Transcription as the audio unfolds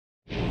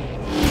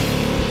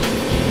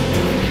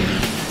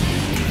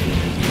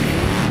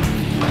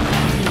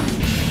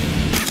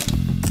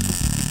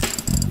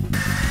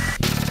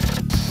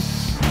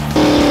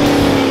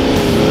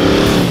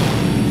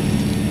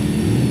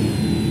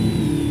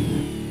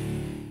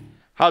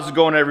How's it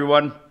going,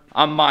 everyone?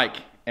 I'm Mike,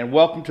 and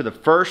welcome to the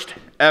first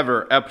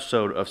ever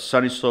episode of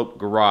Sunny Slope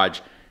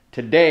Garage.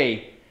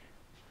 Today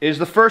is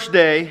the first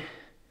day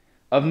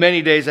of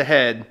many days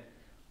ahead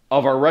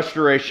of our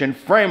restoration,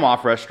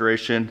 frame-off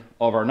restoration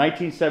of our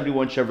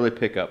 1971 Chevrolet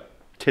pickup.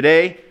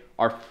 Today,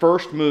 our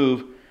first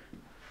move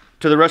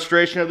to the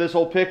restoration of this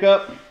old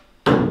pickup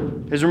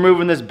is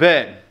removing this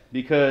bed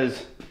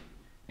because,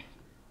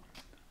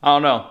 I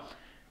don't know,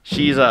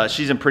 she's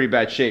in pretty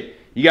bad shape.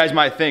 You guys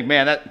might think,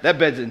 man, that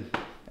bed's in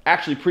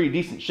actually pretty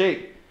decent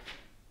shape,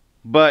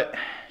 but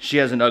she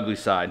has an ugly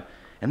side,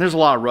 and there's a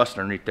lot of rust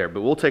underneath there, but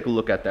we'll take a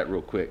look at that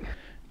real quick.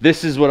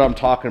 This is what I'm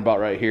talking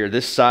about right here.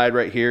 This side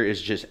right here is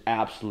just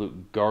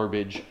absolute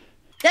garbage.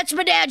 That's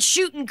my dad's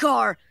shooting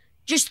car.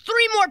 Just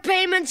 3 more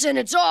payments and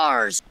it's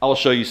ours. I'll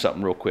show you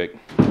something real quick.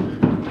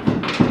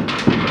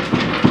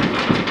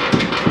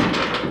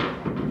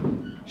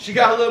 She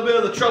got a little bit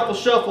of the truffle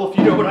shuffle, if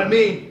you know what I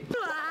mean.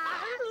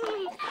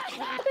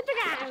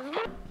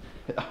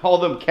 All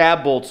them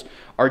cab bolts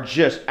are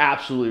just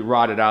absolutely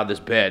rotted out of this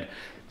bed.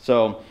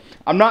 So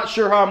I'm not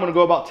sure how I'm going to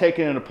go about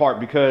taking it apart,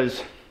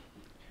 because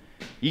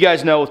you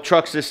guys know with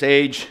trucks this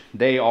age,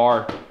 they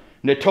are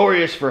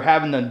notorious for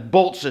having the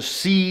bolts just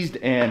seized.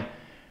 And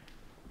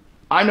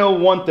I know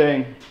one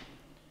thing: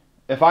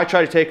 if I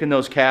try to take in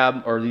those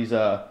cab or these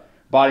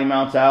body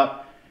mounts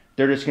out,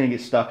 they're just going to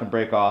get stuck and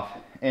break off.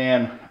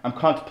 And I'm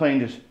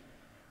contemplating just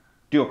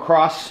do a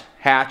cross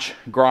hatch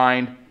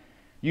grind,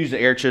 use the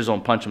air chisel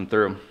and punch them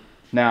through.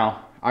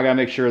 Now, I gotta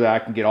make sure that I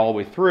can get all the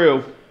way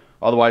through,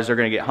 otherwise they're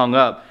gonna get hung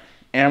up,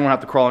 and I'm gonna have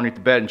to crawl underneath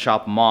the bed and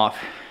chop them off.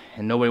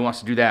 And nobody wants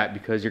to do that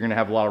because you're gonna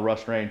have a lot of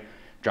rust rain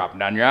dropping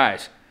down your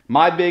eyes.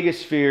 My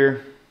biggest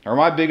fear, or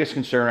my biggest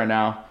concern right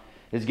now,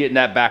 is getting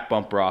that back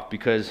bumper off,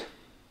 because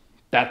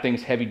that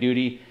thing's heavy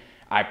duty.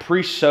 I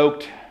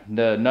pre-soaked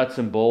the nuts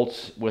and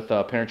bolts with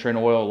penetrating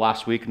oil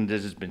last week, and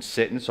this has been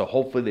sitting, so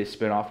hopefully they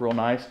spin off real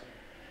nice.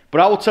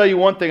 But I will tell you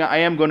one thing I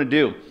am gonna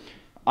do.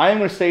 I am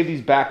going to save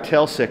these back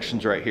tail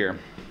sections right here,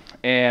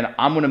 and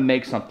I'm going to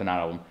make something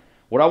out of them.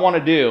 What I want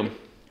to do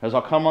is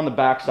I'll come on the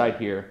back side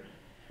here,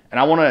 and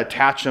I want to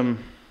attach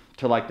them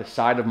to like the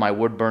side of my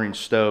wood burning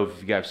stove,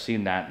 if you guys have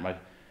seen that in my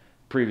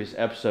previous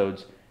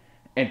episodes,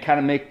 and kind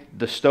of make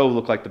the stove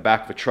look like the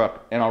back of a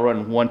truck. And I'll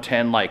run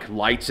 110 like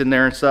lights in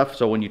there and stuff,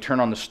 so when you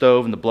turn on the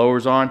stove and the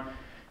blower's on,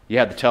 you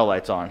have the tail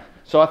lights on.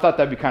 So I thought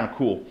that'd be kind of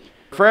cool.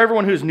 For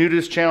everyone who's new to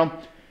this channel,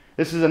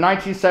 this is a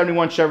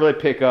 1971 Chevrolet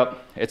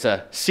pickup. It's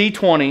a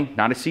C20,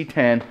 not a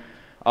C10.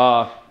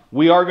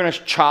 We are going to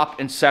chop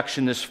and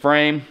section this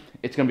frame.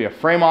 It's going to be a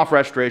frame-off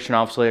restoration,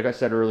 obviously, like I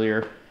said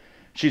earlier.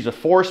 She's a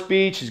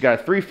 4-speed. She's got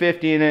a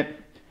 350 in it.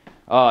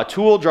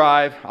 Two-wheel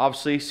drive,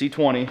 obviously,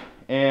 C20.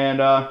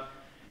 And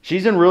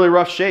she's in really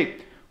rough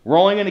shape. We're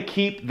only going to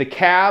keep the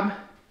cab,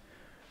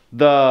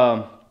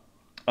 the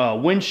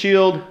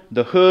windshield,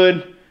 the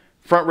hood,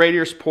 front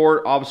radiator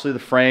support, obviously the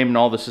frame and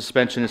all the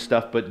suspension and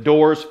stuff, but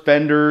doors,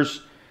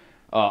 fenders,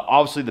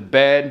 obviously the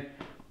bed,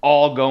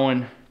 all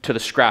going to the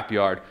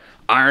scrapyard.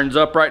 Iron's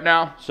up right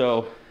now,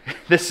 so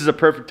this is a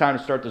perfect time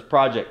to start this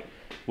project.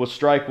 We'll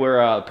strike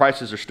where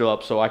prices are still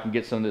up, so I can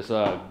get some of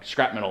this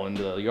scrap metal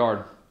into the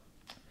yard,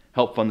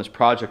 help fund this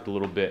project a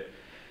little bit.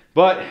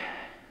 But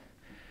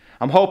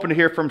I'm hoping to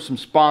hear from some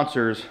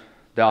sponsors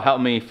that'll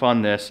help me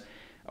fund this,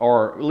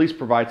 or at least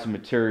provide some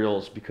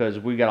materials, because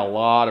we got a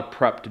lot of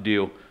prep to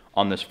do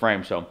on this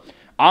frame. So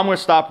I'm going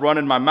to stop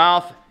running my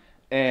mouth,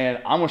 and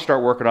I'm going to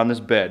start working on this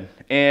bed.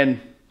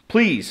 And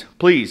please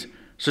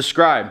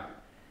subscribe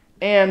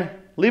and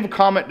leave a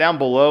comment down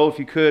below if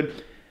you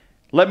could.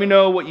 Let me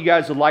know what you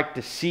guys would like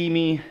to see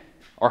me,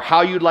 or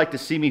how you'd like to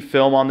see me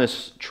film on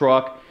this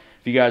truck.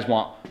 If you guys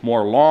want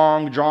more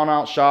long drawn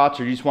out shots,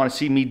 or you just want to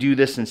see me do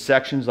this in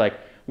sections, like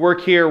work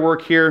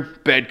here,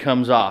 bed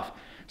comes off.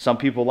 Some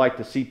people like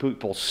to see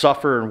people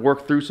suffer and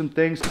work through some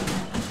things.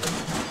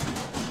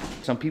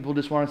 Some people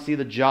just want to see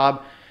the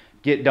job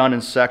get done in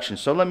sections.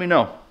 So let me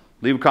know.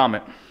 Leave a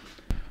comment.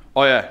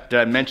 Oh yeah, did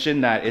I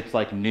mention that it's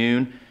like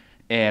noon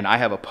and I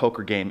have a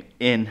poker game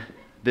in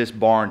this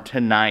barn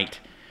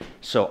tonight?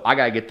 So I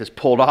gotta get this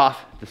pulled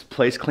off, this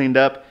place cleaned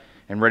up,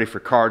 and ready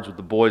for cards with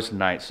the boys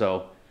tonight.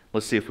 So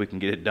let's see if we can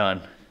get it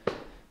done.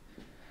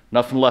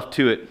 Nothing left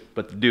to it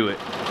but to do it.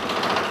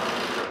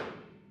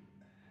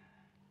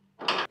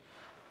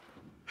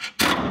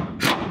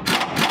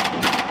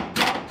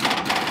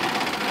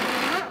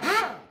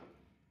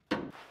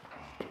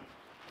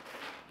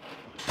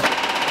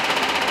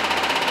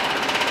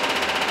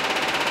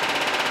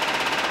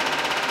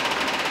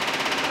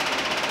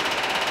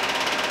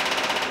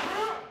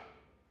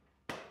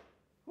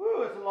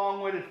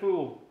 Long-winded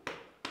fool.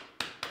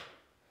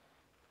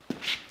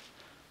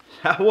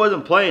 I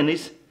wasn't playing.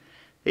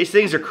 These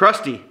things are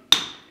crusty.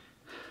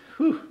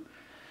 Whew.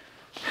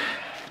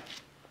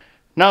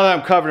 Now that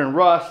I'm covered in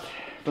rust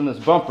from this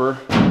bumper,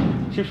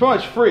 she's pretty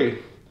much free.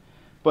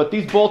 But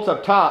these bolts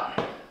up top,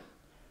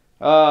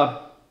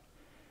 I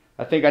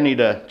think I need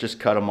to just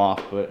cut them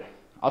off. But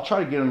I'll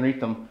try to get underneath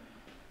them.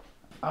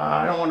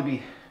 I don't want to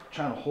be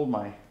trying to hold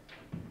my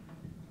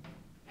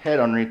head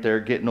underneath there,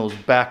 getting those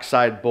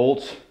backside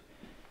bolts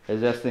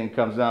as this thing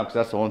comes down, because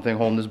that's the only thing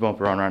holding this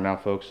bumper on right now,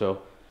 folks.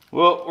 So,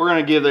 well, we're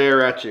gonna give the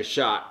air at you a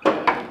shot. Like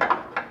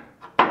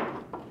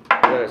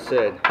I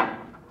said,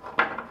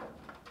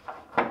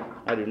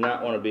 I do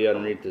not want to be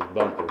underneath this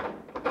bumper.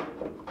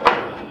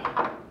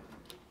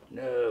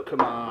 No,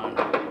 come on.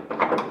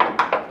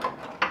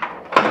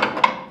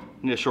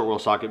 Need a short wheel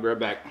socket, be right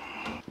back.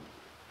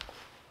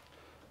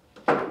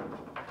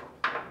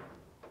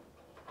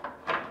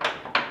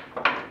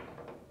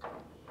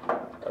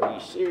 Are you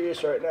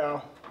serious right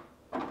now?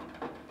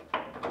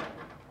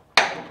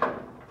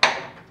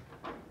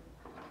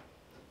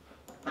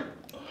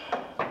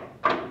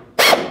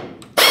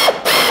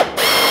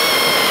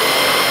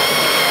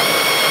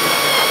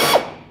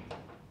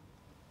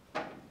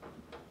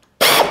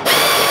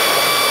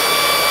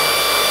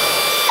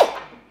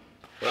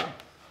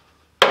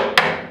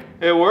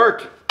 It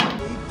worked. He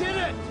did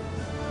it!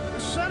 The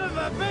son of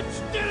a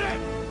bitch did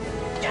it!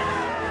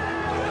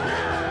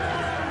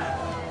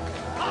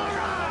 All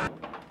right!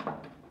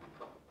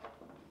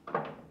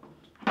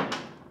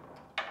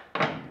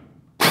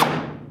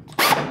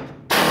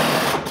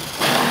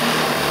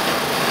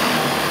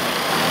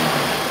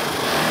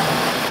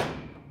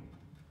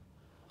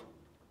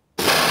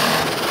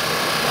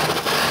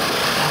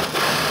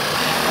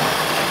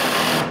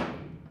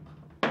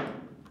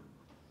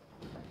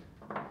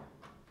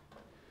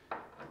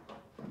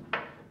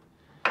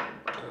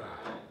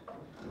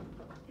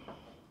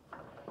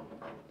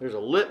 There's a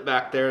lip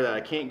back there that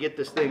I can't get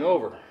this thing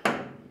over.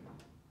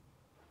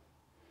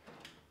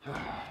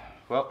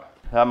 Well,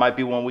 that might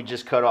be one we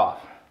just cut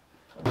off.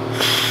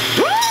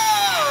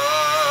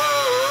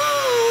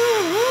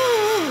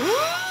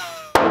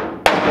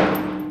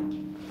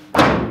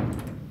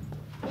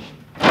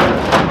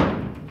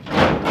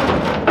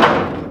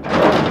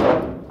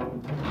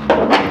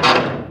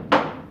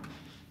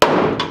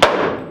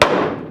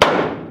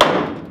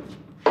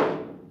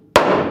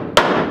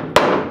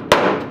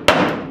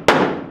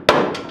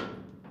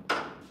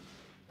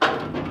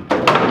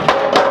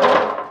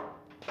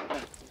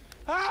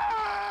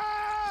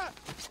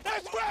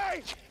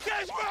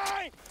 That's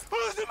right!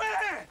 Who's the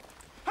man?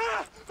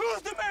 Huh?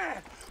 Who's the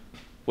man?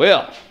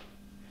 Well,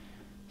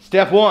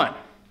 step one,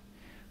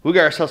 we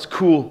got ourselves a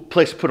cool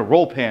place to put a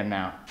roll pan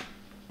now.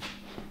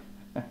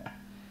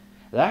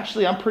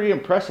 Actually, I'm pretty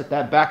impressed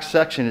that back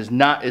section is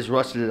not as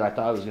rusted as I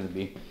thought it was going to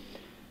be.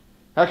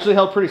 Actually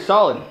held pretty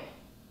solid.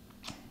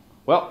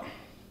 Well,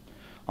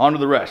 on to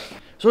the rest.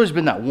 There's always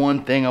been that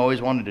one thing I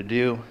always wanted to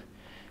do,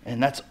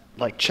 and that's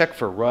like check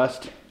for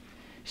rust.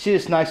 See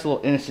this nice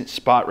little innocent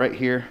spot right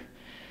here?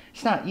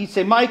 It's not, you'd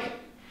say, Mike,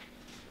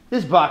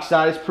 this box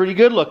side is pretty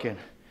good looking.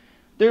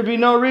 There'd be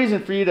no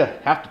reason for you to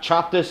have to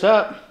chop this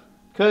up,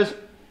 because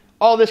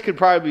all this could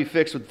probably be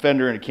fixed with a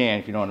fender and a can,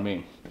 if you know what I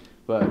mean.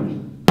 But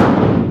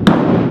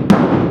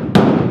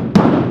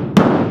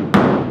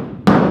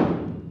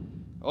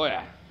oh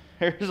yeah,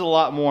 there's a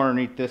lot more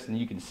underneath this than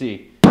you can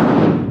see.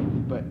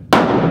 But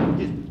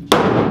just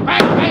bam,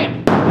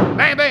 bam,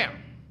 bam, bam.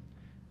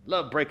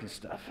 Love breaking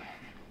stuff.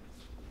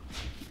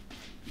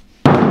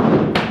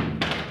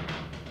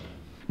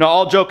 No,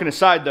 all joking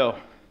aside though,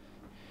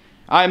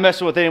 I ain't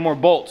messing with any more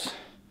bolts.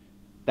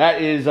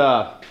 That is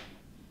not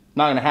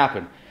gonna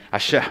happen.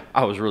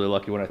 I was really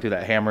lucky when I threw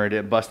that hammer and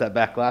didn't bust that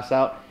back glass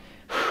out.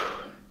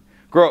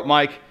 Grow up,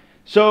 Mike.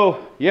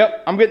 So,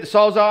 yep, I'm getting the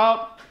sawzall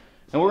out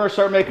and we're gonna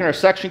start making our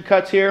section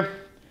cuts here.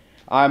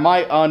 I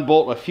might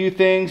unbolt a few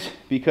things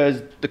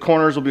because the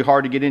corners will be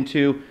hard to get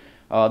into.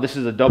 This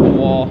is a double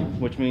wall,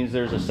 which means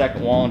there's a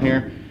second wall in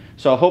here.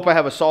 So I hope I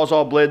have a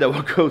sawzall blade that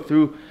will go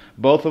through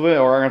both of it,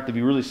 or I'm gonna have to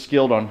be really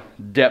skilled on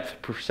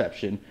depth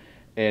perception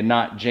and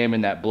not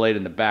jamming that blade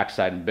in the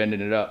backside and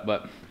bending it up.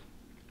 But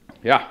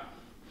yeah,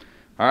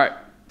 all right.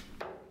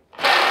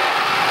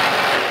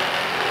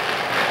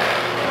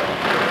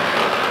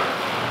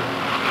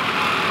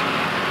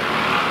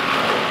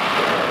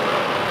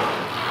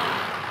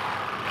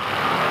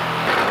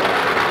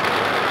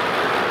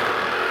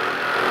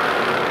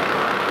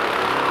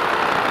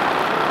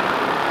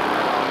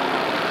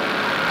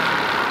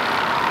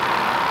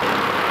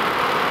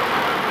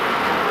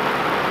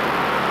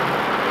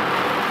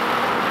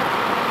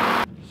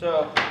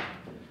 So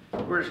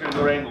we're just gonna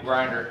go to angle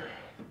grinder.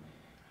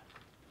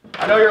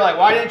 I know you're like,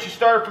 why didn't you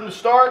start from the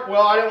start?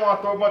 Well, I didn't want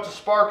to throw a bunch of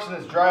sparks in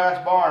this dry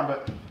ass barn,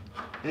 but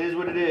it is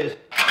what it is.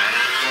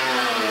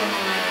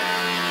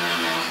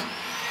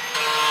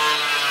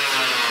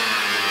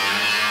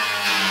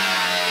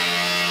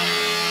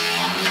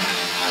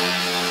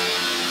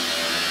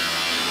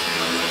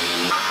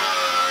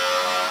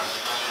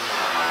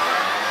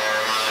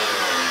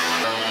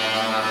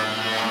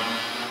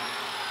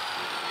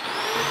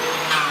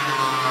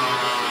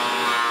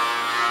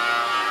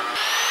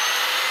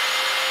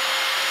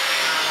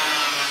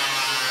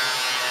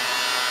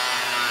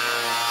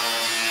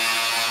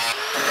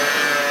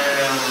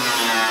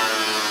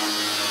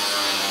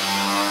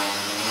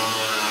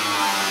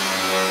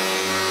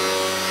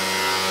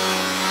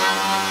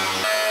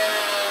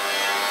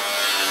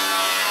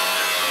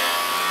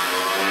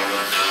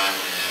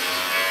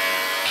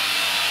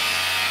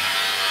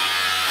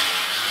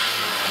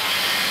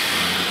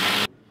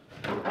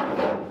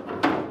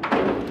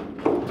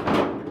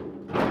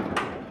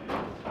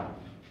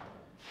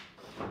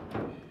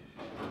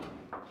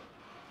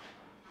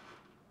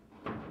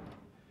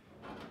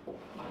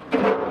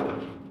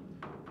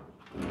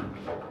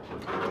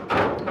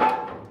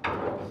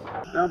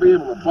 I'll be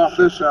able to pop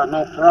this out,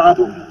 no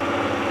problem.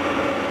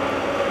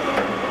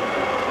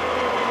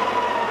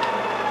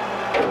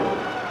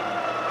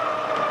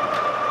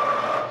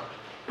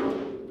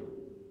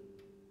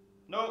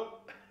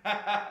 Nope.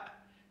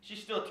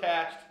 She's still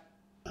attached.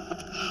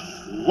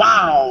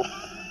 Wow!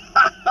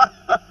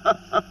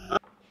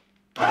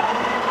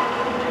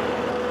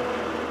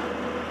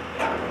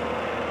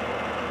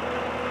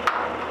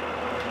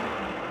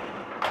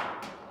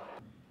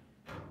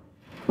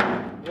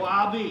 Well,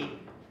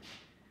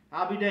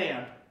 I'll be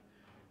damned.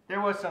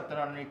 There was something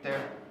underneath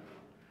there,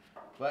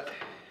 but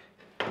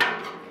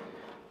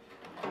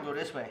we'll go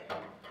this way.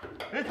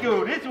 Let's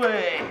go this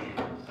way.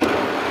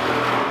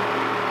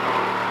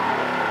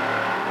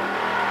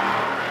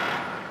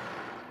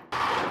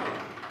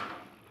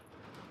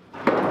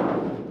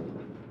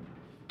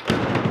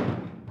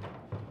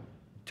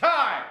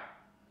 Time.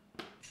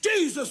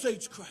 Jesus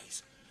H.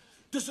 Christ.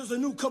 This is a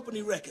new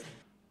company record.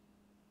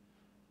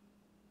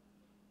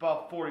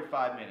 About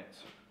 45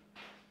 minutes.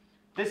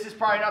 This is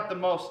probably not the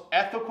most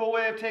ethical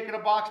way of taking a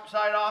box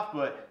side off,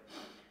 but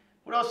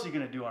what else are you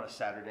gonna do on a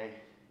Saturday?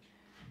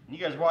 And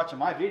you guys are watching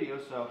my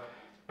videos, so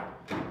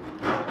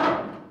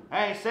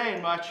I ain't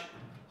saying much.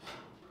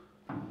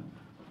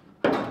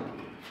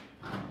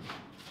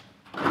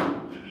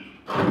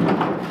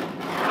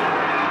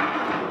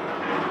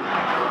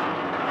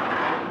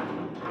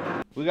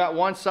 We got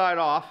one side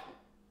off,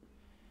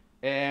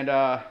 and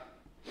I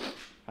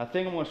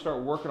think I'm gonna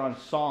start working on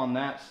sawing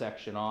that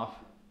section off.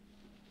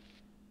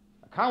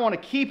 I kind of want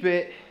to keep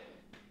it,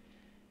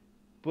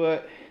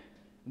 but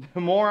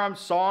the more I'm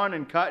sawing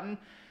and cutting,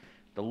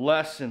 the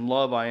less in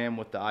love I am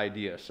with the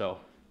idea. So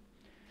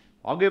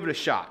I'll give it a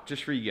shot,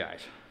 just for you guys,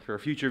 for a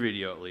future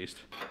video at least.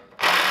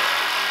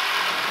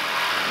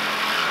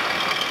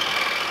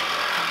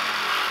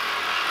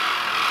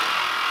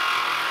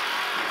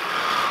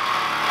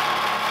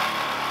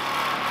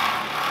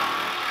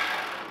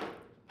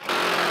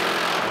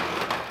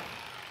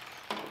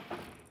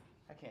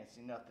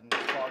 See nothing,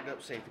 clogged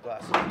up safety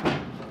glasses. I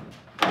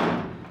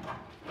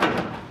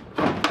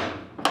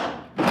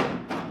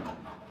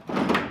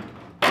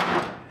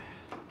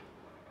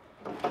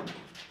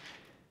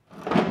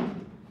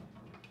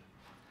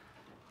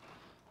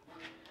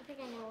think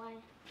I know why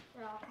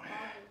they're all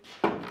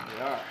foggy.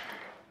 They are.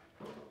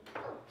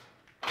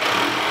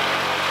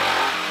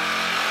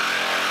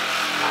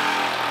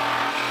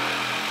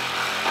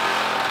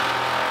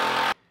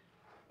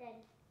 Then,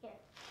 here,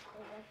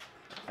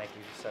 Thank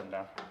you, set them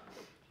down.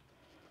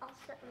 I'll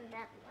set them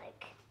down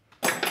like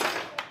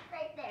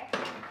right there.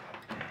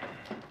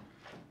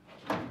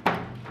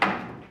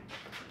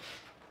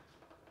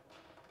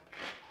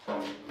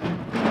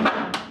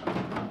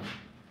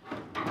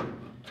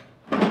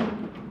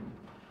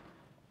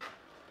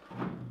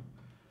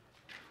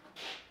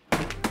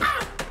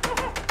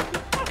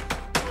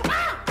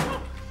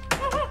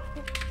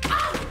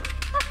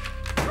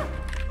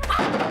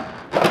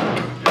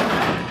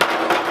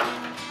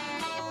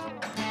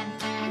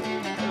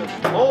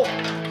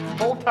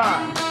 Whole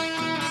time.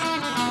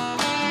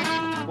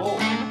 Whoa.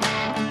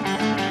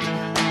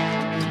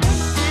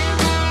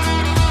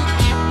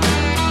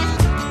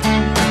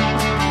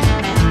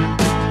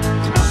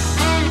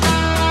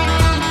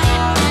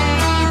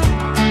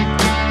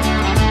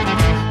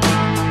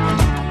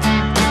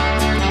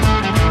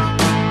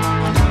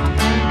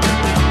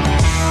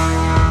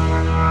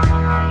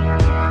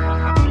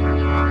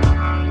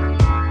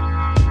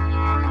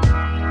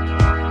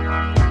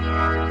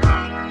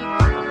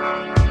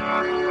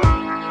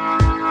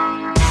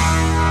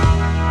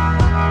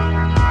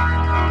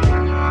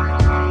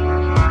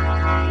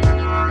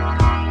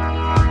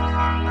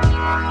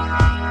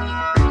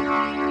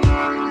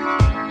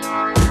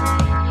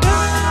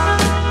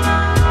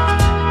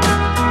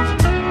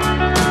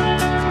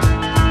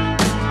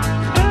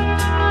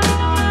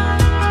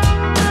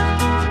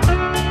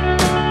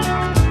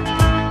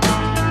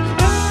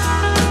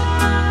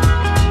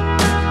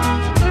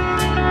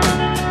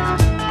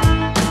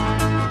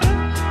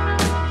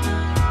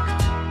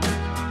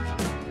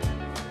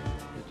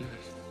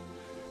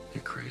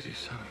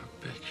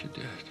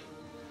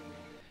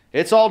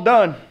 It's all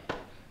done.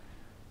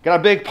 Got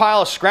a big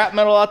pile of scrap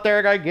metal out there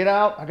I gotta get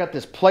out. I got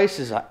this place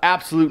is an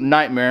absolute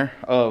nightmare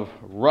of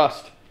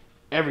rust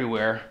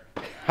everywhere.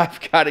 I've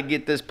got to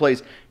get this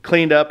place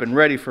cleaned up and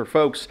ready for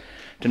folks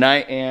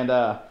tonight. And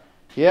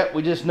yeah,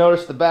 we just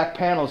noticed the back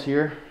panels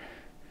here.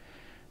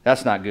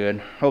 That's not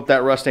good. Hope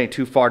that rust ain't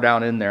too far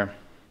down in there.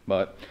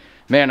 But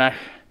man, I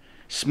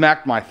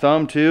smacked my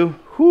thumb too.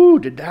 Whew,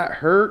 did that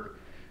hurt?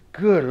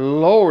 Good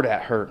Lord,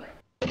 that hurt.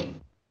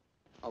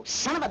 Oh,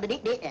 son of a gun.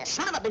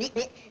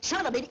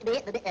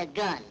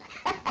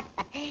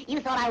 You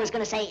thought I was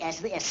going to say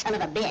son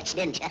of a bitch,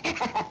 didn't you?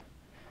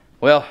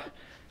 Well,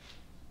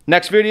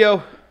 next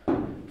video,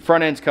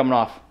 front end's coming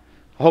off.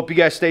 I hope you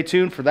guys stay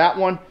tuned for that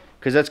one,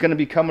 because that's going to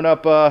be coming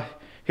up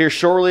here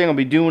shortly. I'm going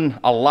to be doing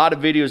a lot of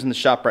videos in the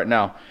shop right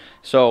now.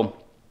 So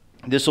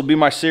this will be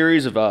my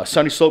series of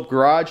Sunny Slope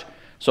Garage.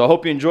 So I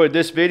hope you enjoyed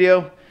this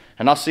video,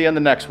 and I'll see you on the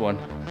next one.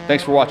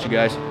 Thanks for watching,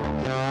 guys.